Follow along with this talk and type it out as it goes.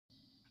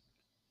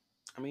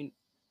I mean,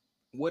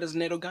 what has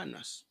NATO gotten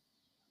us?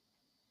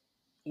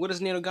 What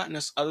has NATO gotten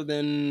us other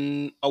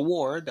than a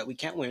war that we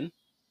can't win,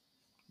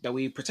 that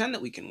we pretend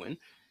that we can win?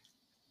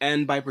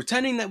 And by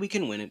pretending that we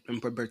can win it,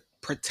 and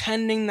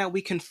pretending that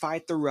we can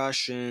fight the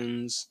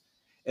Russians,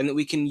 and that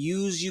we can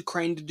use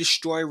Ukraine to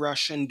destroy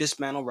Russia and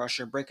dismantle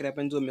Russia, break it up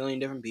into a million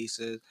different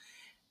pieces,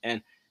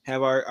 and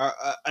have our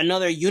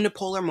another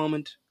unipolar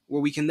moment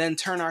where we can then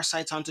turn our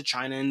sights onto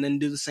China and then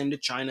do the same to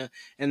China,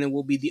 and then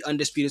we'll be the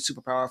undisputed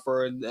superpower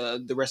for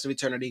the rest of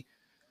eternity.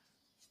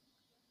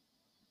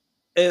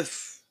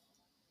 If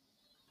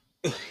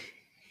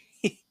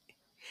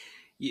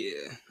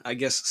Yeah, I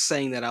guess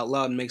saying that out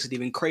loud makes it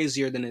even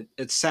crazier than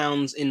it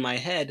sounds in my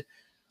head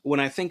when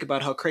I think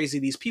about how crazy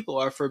these people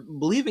are for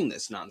believing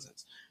this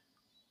nonsense.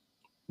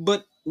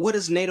 But what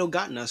has NATO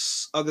gotten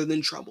us other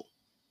than trouble?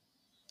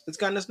 It's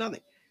gotten us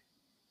nothing.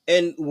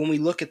 And when we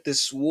look at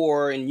this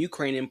war in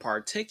Ukraine in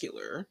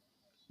particular,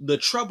 the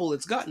trouble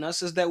it's gotten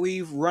us is that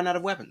we've run out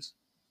of weapons.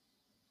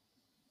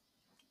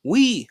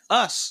 We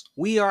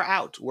are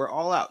out. We're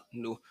all out.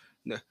 No,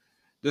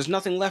 there's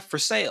nothing left for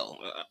sale.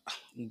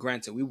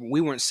 Granted,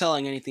 we weren't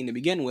selling anything to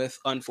begin with,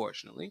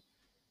 unfortunately.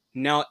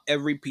 Now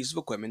every piece of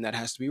equipment that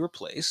has to be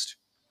replaced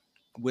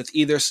with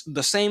either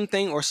the same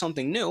thing or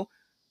something new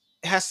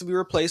has to be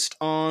replaced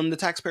on the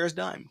taxpayer's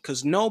dime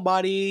because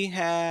nobody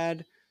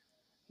had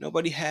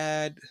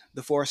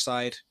the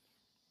foresight.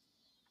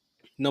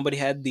 Nobody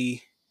had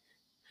the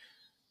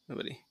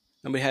nobody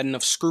nobody had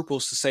enough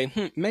scruples to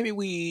say, maybe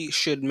we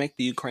should make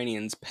the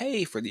Ukrainians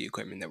pay for the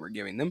equipment that we're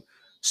giving them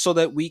so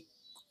that we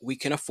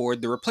can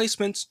afford the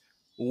replacements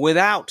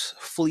without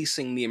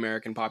fleecing the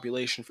American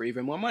population for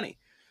even more money.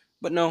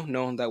 But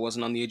no, that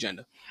wasn't on the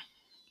agenda.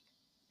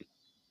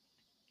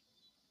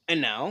 And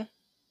now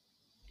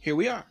here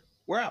we are.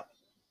 We're out.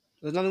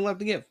 There's nothing left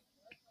to give.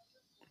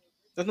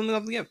 There's nothing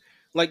left to give.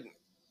 Like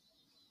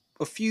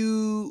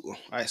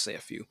I say a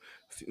few.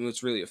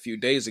 It's really a few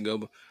days ago,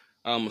 but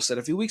I almost said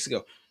a few weeks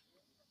ago.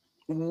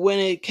 When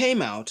it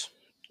came out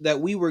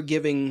that we were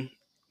giving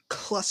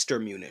cluster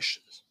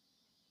munitions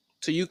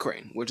to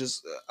Ukraine, which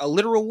is a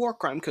literal war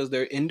crime because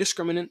they're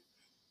indiscriminate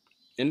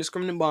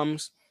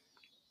bombs.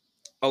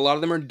 A lot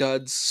of them are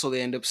duds, so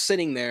they end up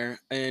sitting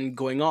there and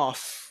going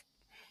off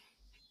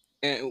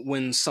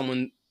when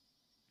someone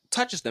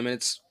touches them.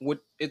 And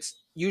it's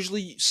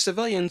usually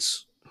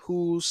civilians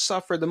who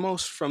suffer the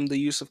most from the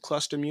use of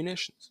cluster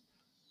munitions,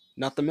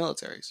 not the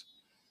militaries.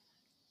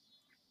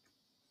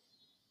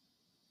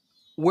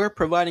 We're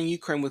providing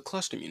Ukraine with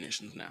cluster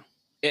munitions now.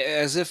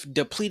 As if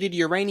depleted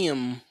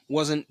uranium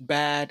wasn't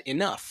bad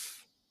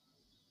enough,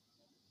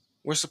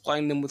 we're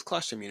supplying them with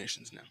cluster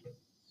munitions now.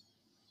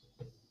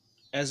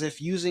 As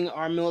if using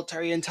our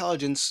military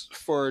intelligence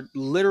for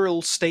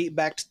literal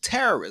state-backed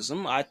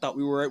terrorism, I thought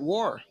we were at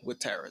war with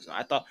terrorism.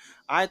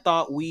 I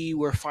thought we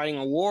were fighting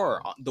a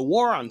war, the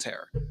war on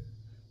terror.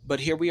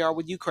 But here we are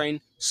with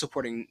Ukraine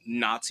supporting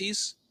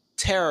Nazis,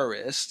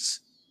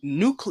 terrorists,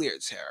 nuclear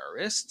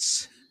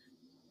terrorists.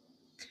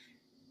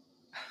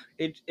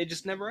 It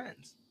just never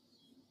ends.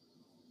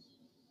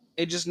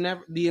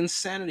 The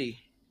insanity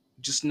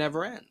just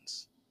never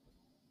ends.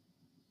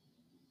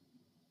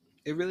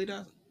 It really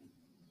doesn't.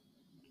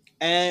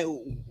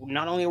 And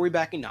not only are we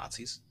backing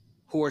Nazis,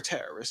 who are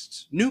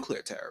terrorists,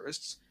 nuclear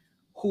terrorists,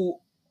 who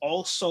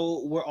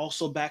also we're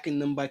also backing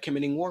them by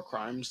committing war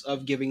crimes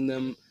of giving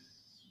them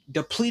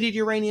depleted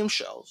uranium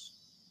shells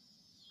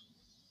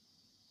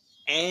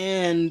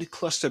and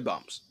cluster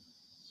bombs.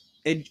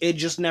 It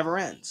just never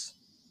ends.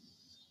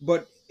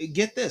 But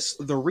get this,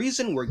 the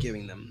reason we're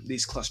giving them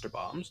these cluster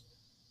bombs,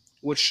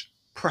 which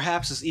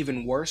perhaps is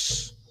even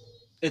worse,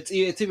 it's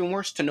even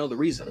worse to know the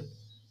reason.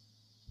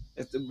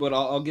 But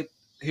I'll get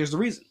here's the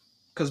reason.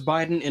 Because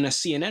Biden, in a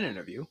CNN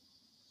interview,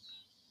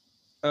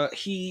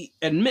 he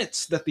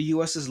admits that the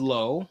U.S. is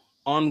low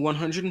on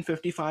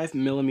 155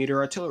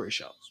 millimeter artillery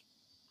shells.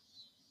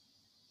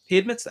 He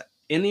admits that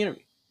in the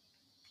interview,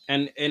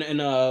 and in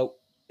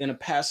a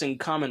passing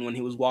comment when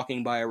he was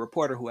walking by a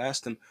reporter who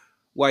asked him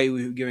why he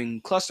was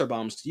giving cluster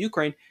bombs to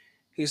Ukraine,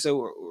 he said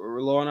we're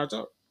low on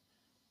artillery.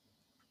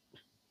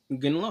 We're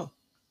getting low.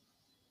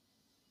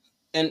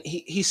 And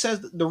he says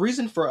the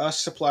reason for us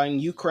supplying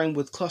Ukraine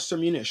with cluster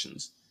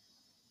munitions,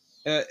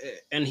 uh,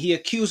 and he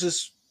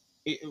accuses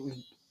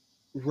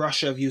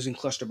Russia of using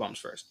cluster bombs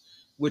first,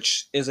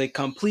 which is a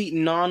complete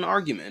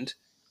non-argument.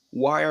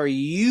 Why are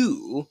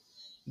you,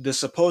 the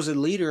supposed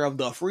leader of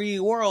the free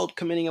world,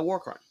 committing a war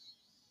crime?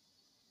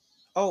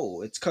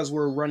 Oh, it's because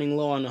we're running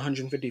low on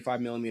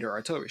 155 millimeter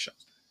artillery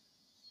shells.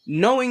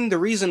 Knowing the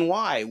reason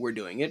why we're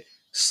doing it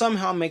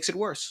somehow makes it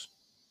worse.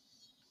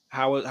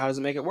 How does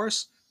it make it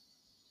worse?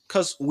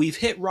 Because we've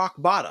hit rock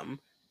bottom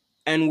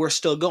and we're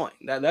still going.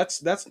 That's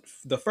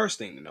the first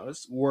thing to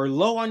notice. We're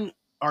low on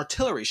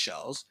artillery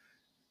shells,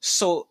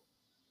 so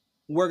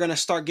we're gonna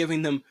start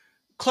giving them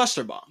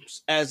cluster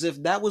bombs as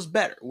if that was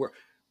better.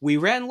 We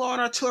ran low on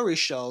artillery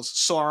shells,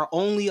 so our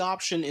only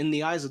option in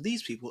the eyes of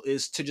these people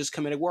is to just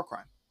commit a war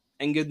crime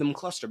and give them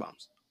cluster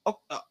bombs.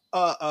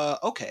 Oh,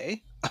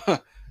 okay,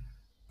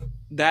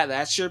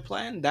 that's your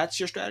plan.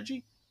 That's your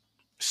strategy.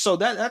 So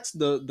that's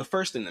the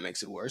first thing that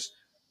makes it worse.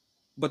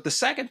 But the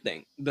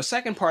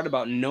second part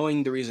about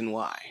knowing the reason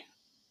why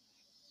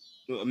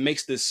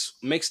makes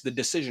the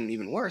decision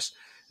even worse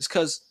is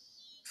because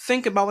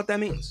think about what that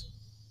means.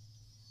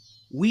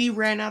 We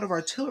ran out of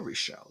artillery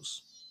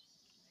shells,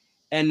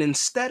 and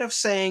instead of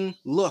saying,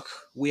 "Look,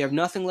 we have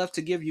nothing left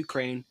to give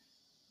Ukraine.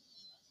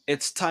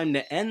 It's time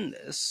to end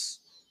this.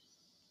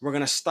 We're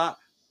gonna stop.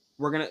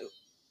 We're gonna."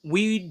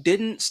 We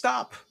didn't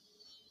stop.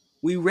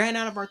 We ran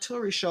out of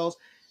artillery shells,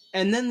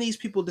 and then these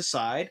people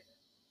decide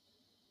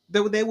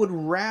that they would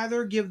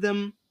rather give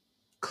them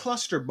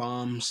cluster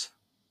bombs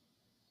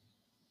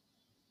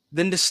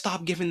than to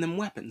stop giving them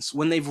weapons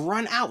when they've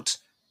run out.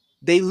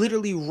 They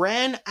literally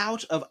ran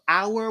out of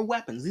our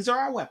weapons. These are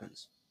our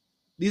weapons.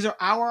 These are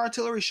our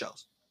artillery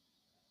shells.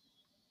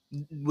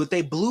 What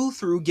they blew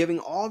through, giving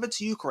all of it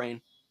to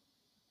Ukraine,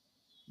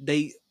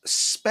 they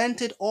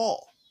spent it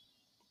all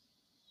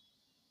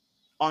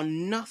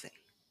on nothing,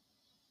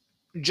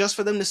 just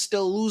for them to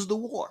still lose the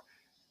war.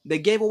 They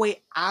gave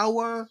away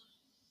our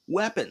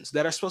weapons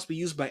that are supposed to be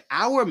used by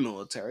our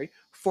military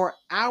for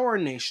our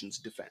nation's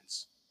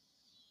defense.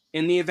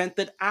 In the event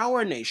that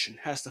our nation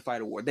has to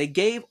fight a war, they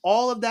gave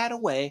all of that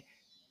away,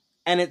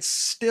 and it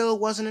still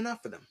wasn't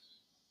enough for them.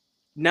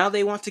 Now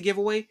they want to give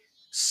away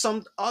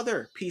some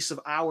other piece of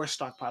our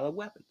stockpile of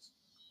weapons.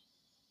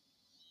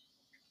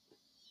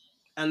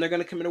 And they're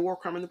going to commit a war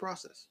crime in the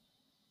process.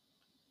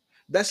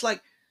 That's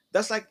like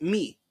that's like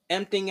me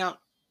emptying out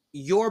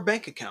your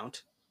bank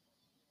account,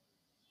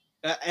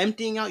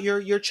 emptying out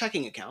your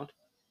checking account,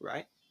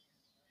 right?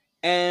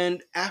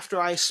 And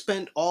after I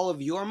spent all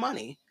of your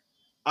money,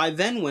 I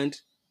then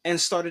went and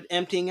started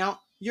emptying out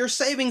your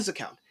savings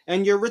account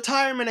and your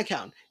retirement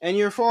account and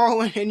your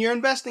 401 and your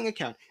investing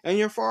account and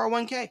your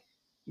 401k.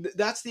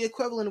 That's the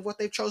equivalent of what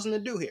they've chosen to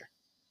do here.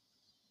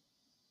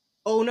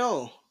 Oh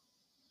no,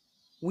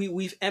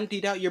 we've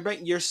emptied out your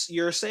bank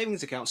your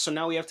savings account, so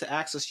now we have to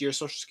access your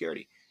social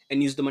security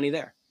and use the money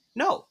there.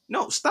 No,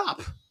 no,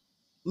 stop.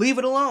 Leave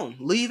it alone.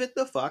 Leave it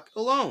the fuck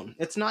alone.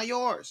 It's not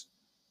yours.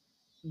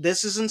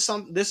 This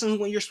isn't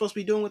what you're supposed to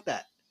be doing with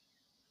that.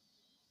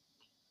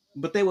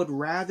 But they would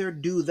rather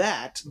do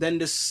that than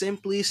to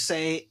simply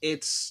say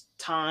it's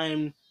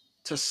time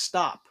to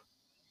stop.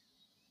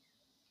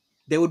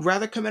 They would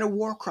rather commit a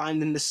war crime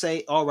than to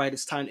say, all right,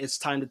 it's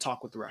time to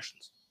talk with the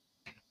Russians.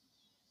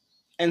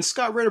 And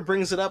Scott Ritter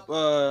brings it up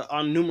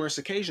on numerous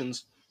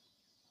occasions.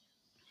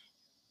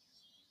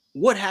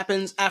 What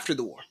happens after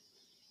the war?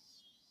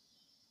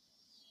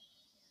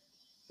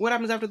 What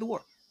happens after the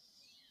war?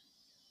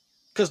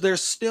 Because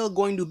there's still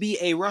going to be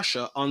a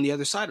Russia on the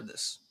other side of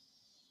this.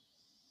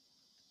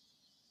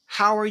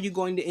 How are you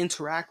going to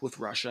interact with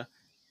Russia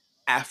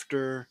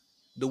after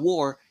the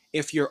war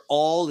if you're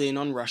all in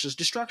on Russia's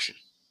destruction?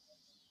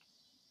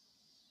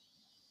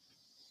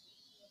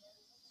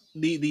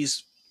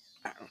 These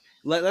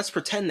let's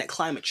pretend that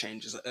climate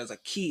change is a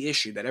key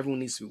issue that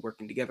everyone needs to be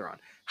working together on.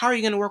 How are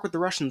you going to work with the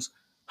Russians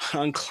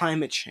on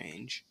climate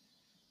change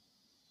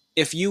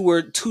if you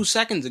were 2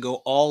 seconds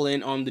ago all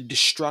in on the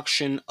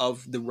destruction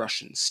of the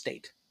Russian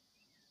state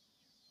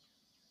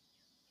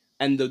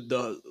and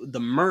the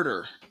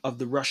murder of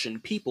the Russian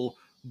people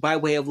by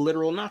way of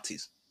literal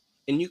Nazis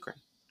in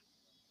Ukraine,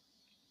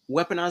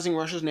 weaponizing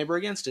Russia's neighbor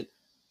against it?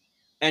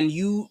 And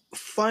you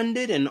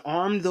funded and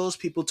armed those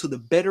people to the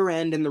bitter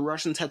end, and the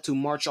Russians had to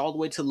march all the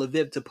way to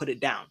Lviv to put it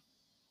down.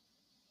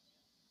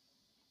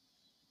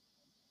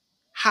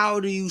 How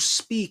do you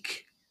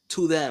speak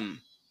to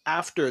them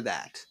after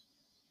that?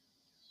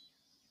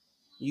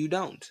 You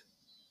don't.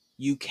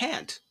 You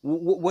can't.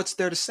 What's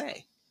there to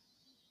say?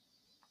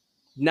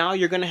 Now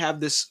you're going to have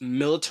this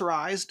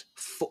militarized,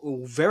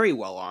 very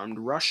well armed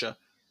Russia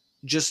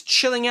just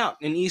chilling out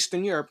in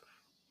Eastern Europe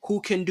who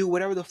can do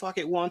whatever the fuck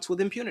it wants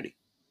with impunity.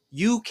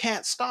 You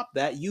can't stop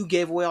that. You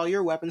gave away all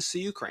your weapons to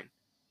Ukraine.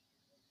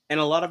 And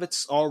a lot of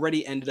it's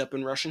already ended up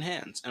in Russian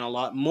hands. And a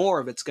lot more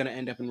of it's going to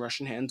end up in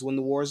Russian hands when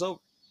the war is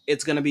over.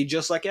 It's going to be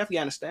just like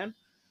Afghanistan,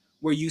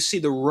 where you see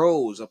the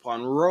rows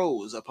upon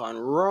rows upon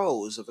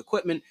rows of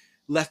equipment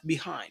left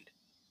behind,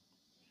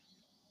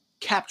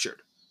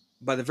 captured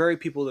by the very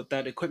people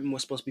that equipment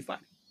was supposed to be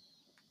fighting.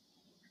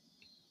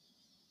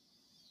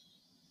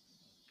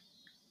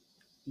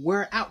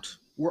 We're out.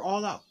 We're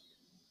all out.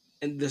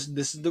 And this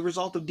is the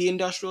result of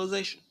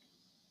deindustrialization.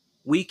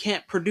 We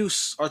can't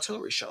produce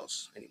artillery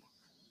shells anymore.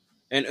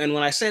 And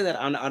when I say that,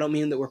 I don't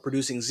mean that we're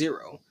producing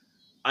zero.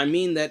 I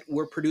mean that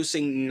we're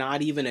producing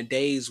not even a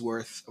day's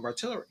worth of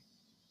artillery.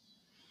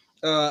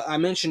 I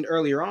mentioned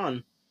earlier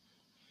on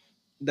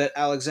that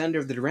Alexander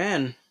of the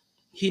Duran,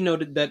 he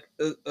noted that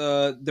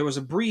there was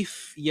a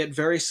brief yet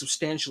very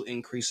substantial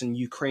increase in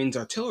Ukraine's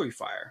artillery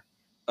fire,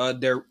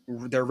 their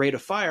rate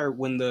of fire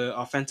when the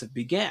offensive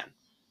began.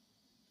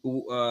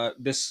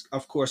 This,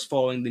 of course,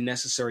 following the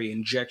necessary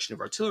injection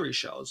of artillery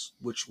shells,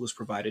 which was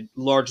provided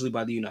largely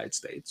by the United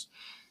States.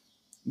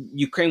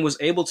 Ukraine was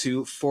able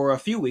to, for a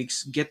few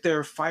weeks, get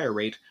their fire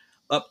rate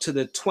up to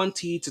the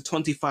 20 to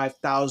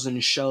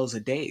 25,000 shells a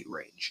day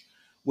range,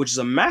 which is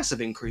a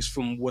massive increase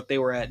from what they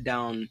were at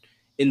down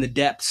in the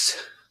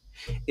depths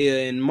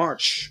in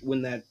March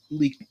when that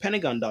leaked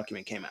Pentagon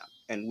document came out,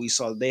 and we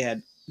saw they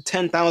had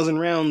 10,000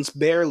 rounds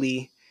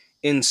barely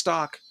in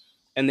stock,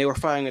 and they were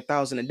firing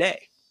 1,000 a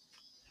day.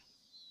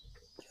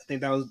 I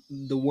think that was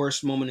the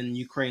worst moment in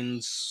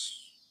Ukraine's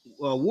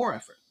war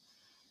effort.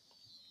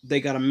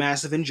 They got a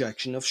massive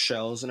injection of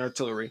shells and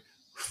artillery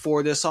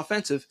for this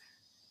offensive,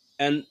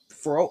 and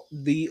for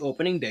the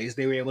opening days,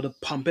 they were able to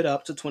pump it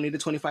up to 20 to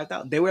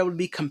 25,000. They were able to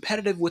be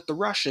competitive with the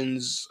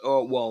Russians,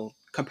 or well,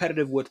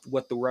 competitive with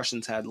what the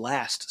Russians had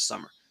last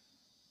summer,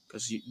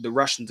 because the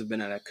Russians have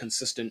been at a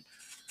consistent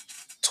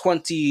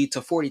 20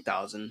 to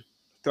 40,000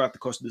 throughout the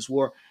course of this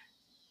war.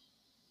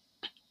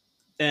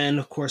 And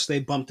of course, they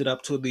bumped it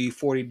up to the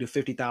 40 to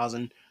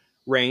 50,000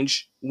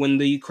 range when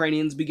the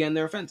Ukrainians began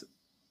their offensive,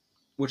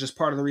 which is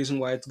part of the reason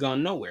why it's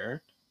gone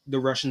nowhere. The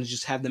Russians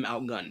just have them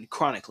outgunned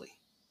chronically.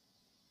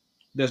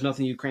 There's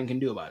nothing Ukraine can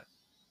do about it.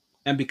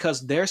 And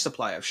because their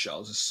supply of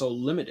shells is so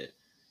limited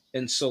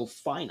and so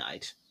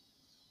finite,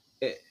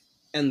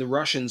 and the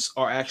Russians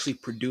are actually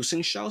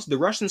producing shells, the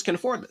Russians can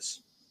afford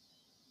this.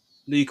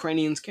 The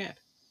Ukrainians can't.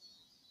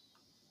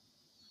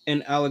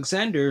 And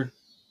Alexander,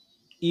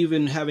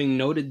 even having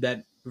noted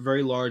that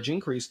very large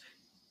increase,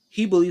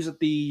 he believes that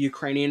the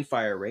Ukrainian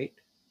fire rate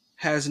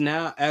has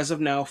now, as of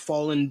now,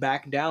 fallen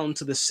back down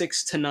to the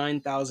 6 to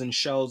 9,000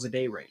 shells a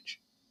day range.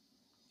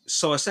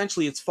 So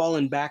essentially, it's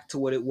fallen back to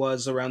what it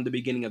was around the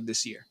beginning of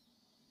this year,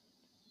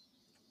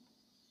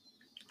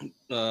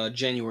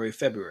 January,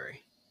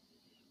 February.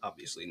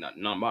 Obviously, not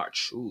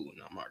March. Ooh,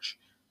 not March.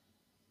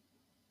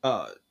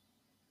 Uh,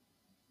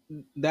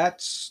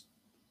 that's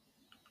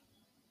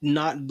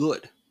not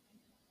good.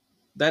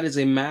 That is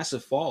a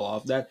massive fall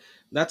off.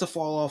 That's a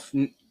fall off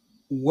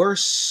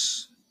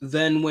worse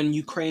than when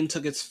Ukraine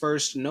took its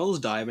first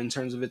nosedive in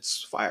terms of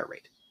its fire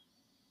rate.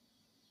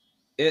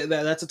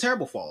 That's a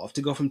terrible fall off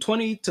to go from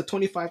 20 to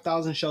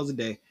 25,000 shells a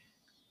day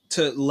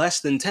to less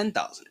than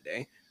 10,000 a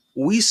day.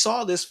 We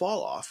saw this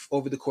fall off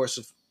over the course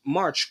of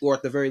March, or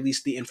at the very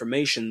least, the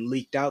information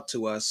leaked out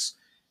to us,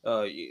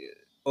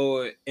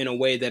 or in a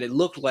way that it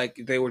looked like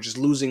they were just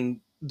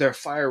losing their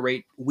fire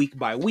rate week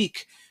by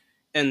week,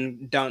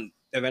 and down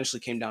eventually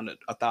came down to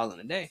 1,000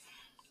 a day.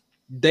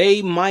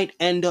 They might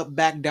end up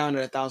back down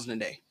at 1,000 a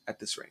day at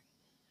this rate,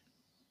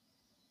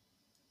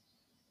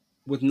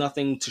 with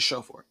nothing to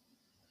show for it.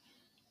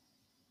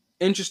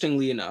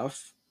 Interestingly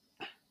enough,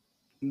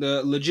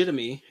 the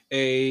Legitimy,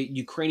 a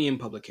Ukrainian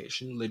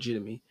publication,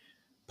 Legitimy,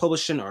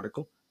 published an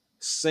article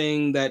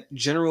saying that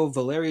General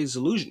Valery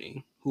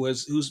Zaluzhny,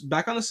 who's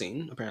back on the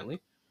scene apparently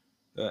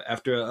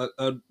after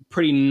a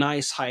pretty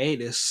nice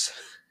hiatus,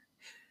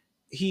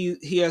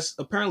 he has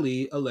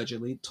apparently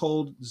allegedly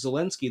told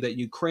Zelensky that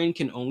Ukraine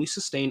can only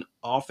sustain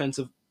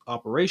offensive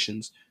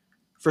operations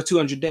for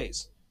 200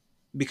 days,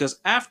 because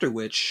after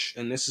which,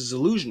 and this is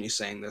Zaluzhny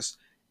saying this,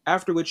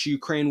 after which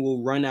Ukraine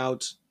will run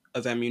out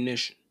of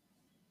ammunition.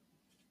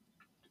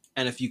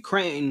 And if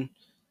Ukraine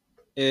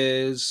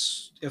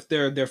is, if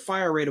their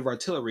fire rate of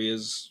artillery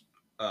is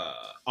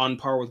on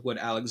par with what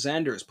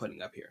Alexander is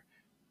putting up here,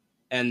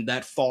 and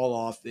that fall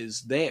off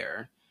is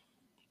there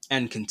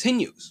and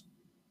continues,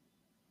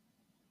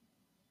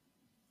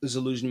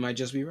 Zaluzhny might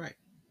just be right.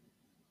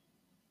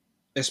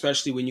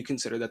 Especially when you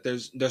consider that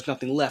there's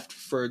nothing left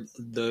for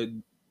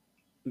the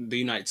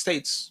United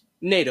States,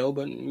 NATO,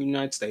 but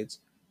United States.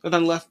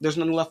 There's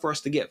nothing left for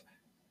us to give.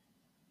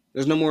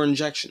 There's no more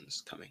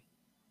injections coming.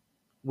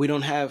 We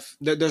don't have.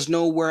 There's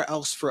nowhere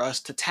else for us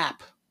to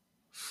tap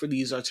for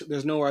these.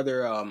 There's no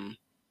other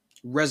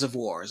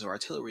reservoirs of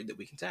artillery that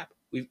we can tap.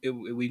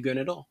 We've done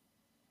it all.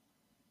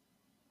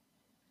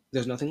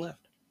 There's nothing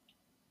left.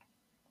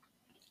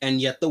 And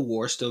yet the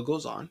war still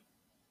goes on,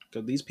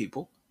 because these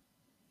people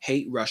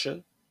hate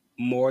Russia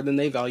more than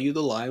they value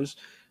the lives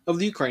of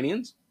the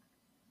Ukrainians.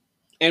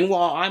 And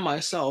while I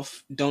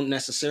myself don't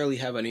necessarily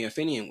have any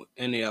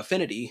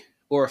affinity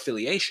or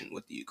affiliation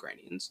with the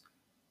Ukrainians,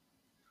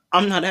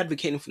 I'm not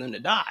advocating for them to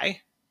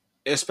die,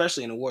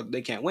 especially in a war that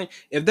they can't win.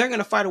 If they're going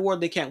to fight a war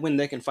they can't win,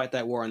 they can fight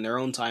that war on their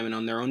own time and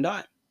on their own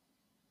dime.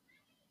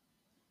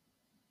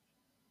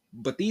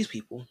 But these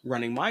people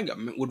running my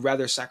government would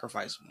rather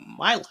sacrifice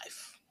my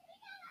life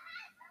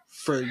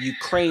for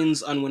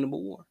Ukraine's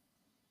unwinnable war.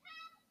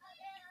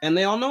 And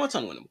they all know it's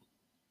unwinnable.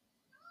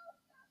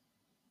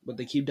 But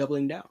they keep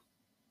doubling down.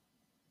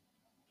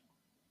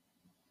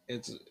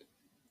 It's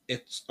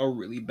a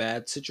really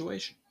bad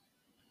situation.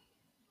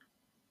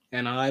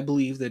 And I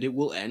believe that it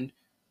will end,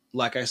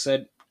 like I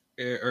said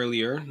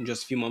earlier,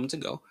 just a few moments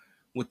ago,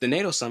 with the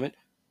NATO summit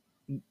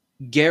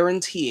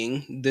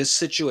guaranteeing this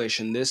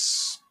situation,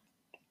 this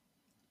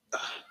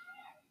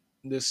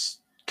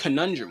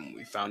conundrum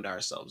we found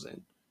ourselves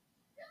in,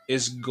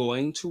 is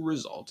going to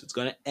result, it's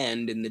going to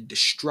end in the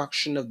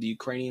destruction of the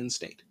Ukrainian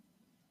state.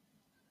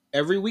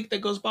 Every week that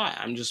goes by,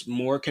 I'm just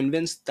more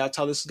convinced that's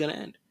how this is going to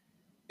end.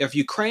 If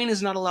Ukraine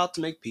is not allowed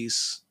to make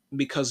peace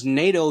because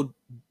NATO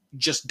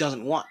just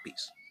doesn't want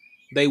peace,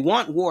 they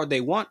want war,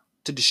 they want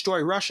to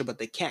destroy Russia, but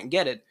they can't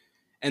get it,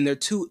 and they're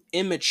too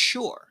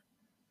immature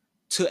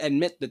to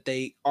admit that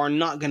they are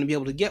not going to be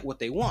able to get what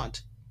they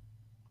want,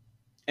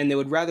 and they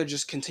would rather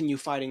just continue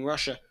fighting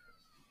Russia,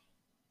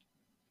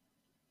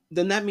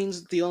 then that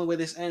means that the only way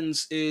this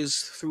ends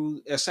is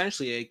through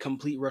essentially a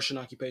complete Russian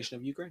occupation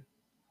of Ukraine.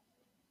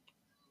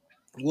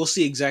 We'll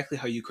see exactly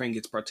how Ukraine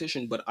gets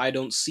partitioned, but I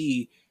don't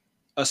see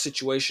a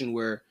situation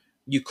where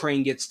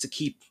Ukraine gets to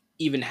keep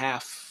even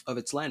half of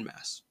its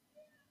landmass.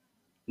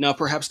 Now,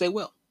 perhaps they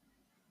will.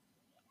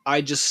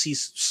 I just see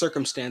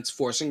circumstance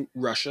forcing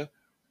Russia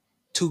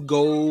to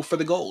go for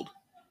the gold.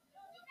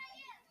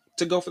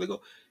 To go for the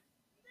gold.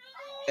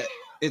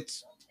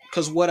 It's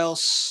because what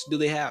else do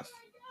they have?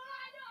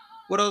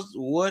 What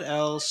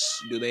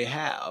else do they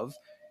have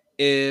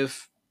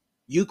if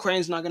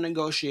Ukraine's not going to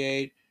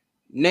negotiate,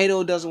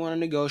 NATO doesn't want to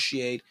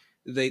negotiate,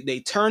 they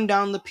turned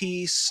down the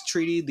peace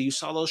treaty. You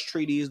saw those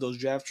treaties, those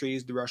draft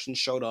treaties the Russians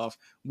showed off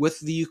with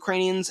the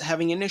Ukrainians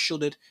having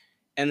initialed it,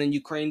 and then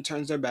Ukraine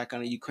turns their back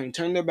on it. Ukraine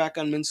turned their back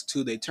on Minsk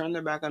 2, they turned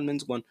their back on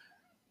Minsk 1.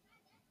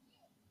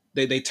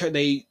 They turned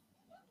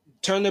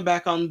their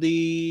back on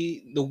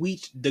the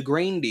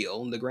grain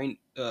deal, the grain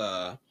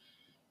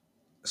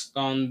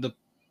on the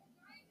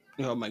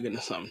oh my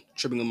goodness, I'm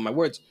tripping over my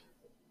words.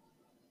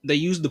 They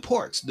used the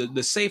ports,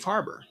 the safe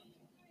harbor,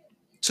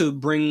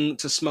 to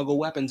smuggle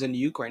weapons into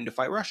Ukraine to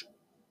fight Russia.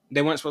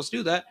 They weren't supposed to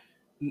do that.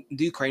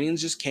 The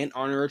Ukrainians just can't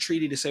honor a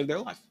treaty to save their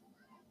life.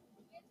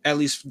 At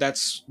least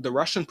that's the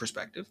Russian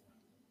perspective.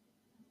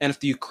 And if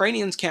the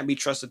Ukrainians can't be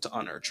trusted to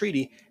honor a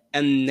treaty,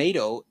 and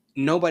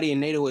nobody in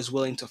NATO is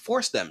willing to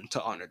force them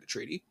to honor the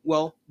treaty,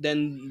 well,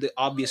 then the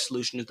obvious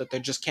solution is that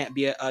there just can't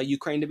be a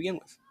Ukraine to begin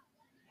with.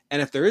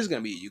 And if there is going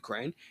to be a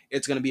Ukraine,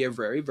 it's going to be a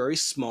very, very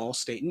small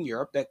state in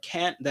Europe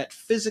that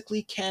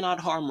physically cannot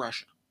harm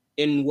Russia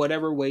in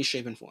whatever way,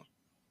 shape, and form.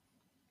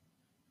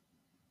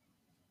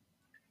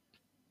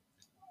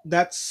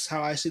 That's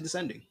how I see this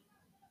ending.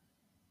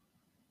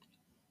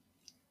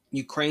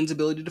 Ukraine's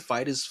ability to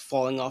fight is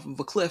falling off of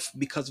a cliff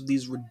because of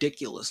these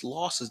ridiculous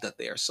losses that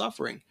they are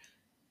suffering.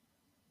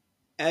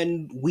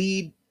 And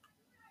we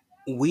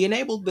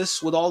enabled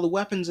this with all the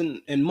weapons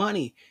and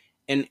money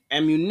and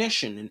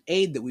ammunition and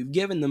aid that we've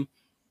given them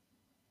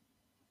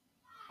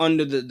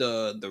under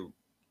the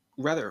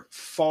rather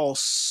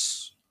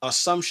false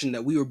assumption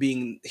that we were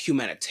being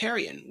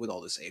humanitarian with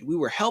all this aid. We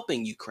were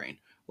helping Ukraine.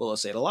 Well,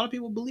 let's say it. A lot of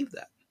people believe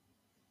that.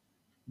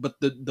 But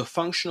the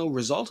functional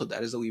result of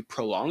that is that we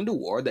prolonged a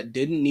war that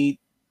didn't need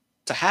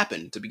to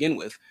happen to begin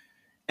with,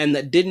 and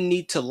that didn't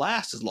need to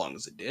last as long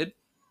as it did.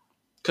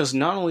 Because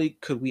not only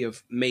could we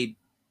have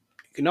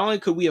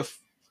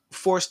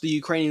forced the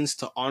Ukrainians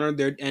to honor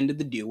their end of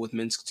the deal with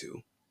Minsk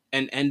 2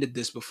 and ended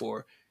this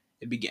before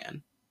it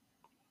began,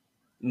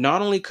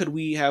 not only could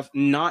we have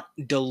not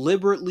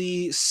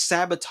deliberately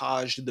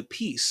sabotaged the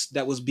peace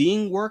that was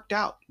being worked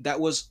out, that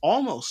was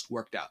almost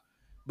worked out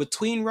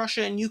between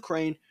Russia and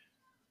Ukraine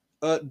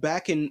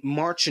back in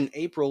March and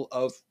April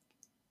of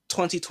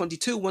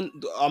 2022, when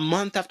a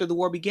month after the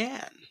war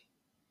began,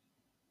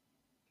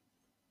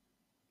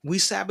 we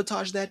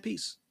sabotaged that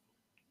peace.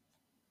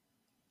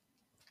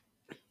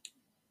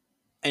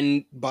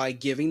 And by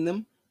giving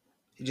them,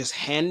 just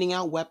handing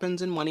out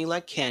weapons and money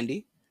like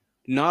candy,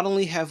 not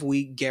only have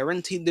we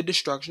guaranteed the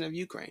destruction of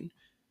Ukraine,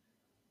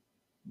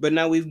 but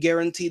now we've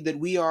guaranteed that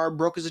we are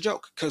broke as a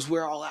joke because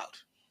we're all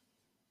out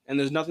and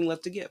there's nothing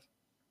left to give.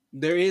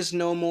 There is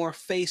no more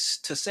face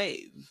to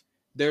save.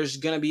 There's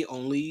going to be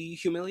only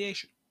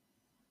humiliation.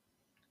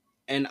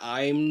 And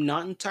I'm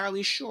not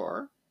entirely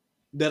sure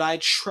that I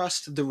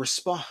trust the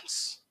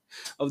response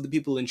of the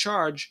people in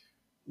charge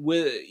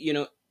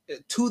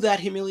to that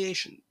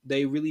humiliation.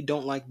 They really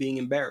don't like being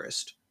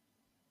embarrassed,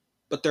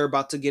 but they're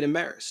about to get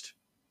embarrassed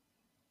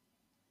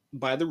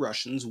by the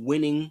Russians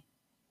winning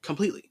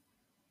completely.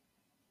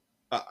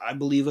 I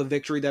believe a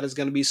victory that is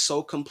going to be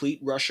so complete,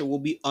 Russia will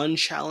be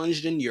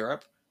unchallenged in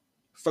Europe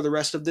for the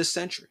rest of this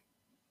century,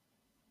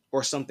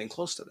 or something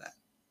close to that.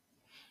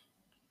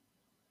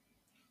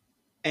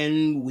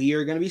 And we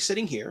are going to be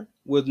sitting here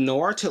with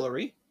no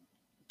artillery,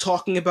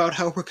 talking about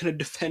how we're going to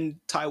defend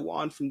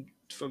Taiwan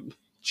from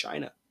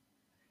China.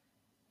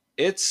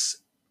 It's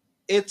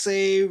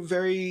a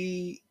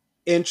very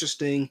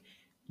interesting,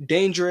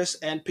 dangerous,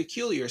 and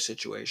peculiar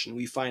situation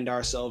we find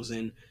ourselves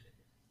in,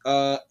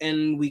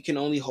 and we can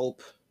only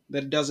hope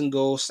that it doesn't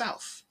go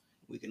south.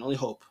 We can only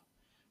hope.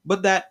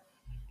 But that,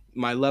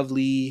 my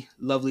lovely,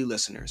 lovely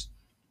listeners,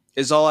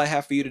 is all I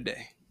have for you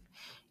today.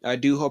 I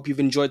do hope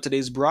you've enjoyed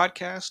today's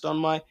broadcast on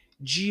my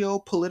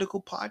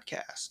geopolitical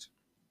podcast.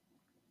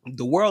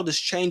 The world is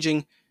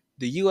changing.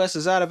 The U.S.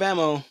 is out of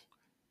ammo.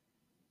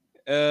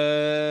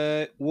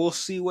 We'll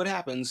see what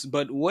happens,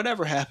 but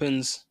whatever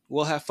happens,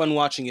 we'll have fun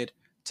watching it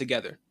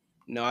together.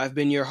 Now, I've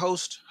been your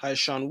host,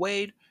 Sean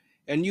Wade,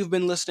 and you've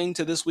been listening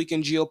to This Week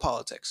in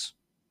Geopolitics.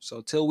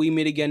 So till we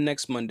meet again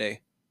next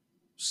Monday,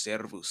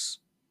 servus.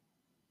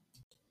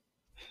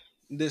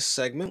 This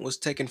segment was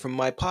taken from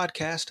my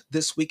podcast,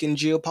 This Week in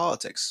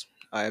Geopolitics.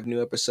 I have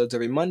new episodes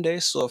every Monday,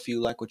 so if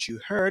you like what you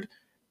heard,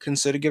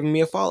 consider giving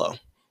me a follow.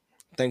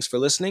 Thanks for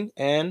listening,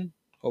 and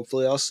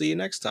hopefully I'll see you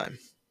next time.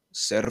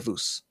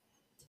 Servus.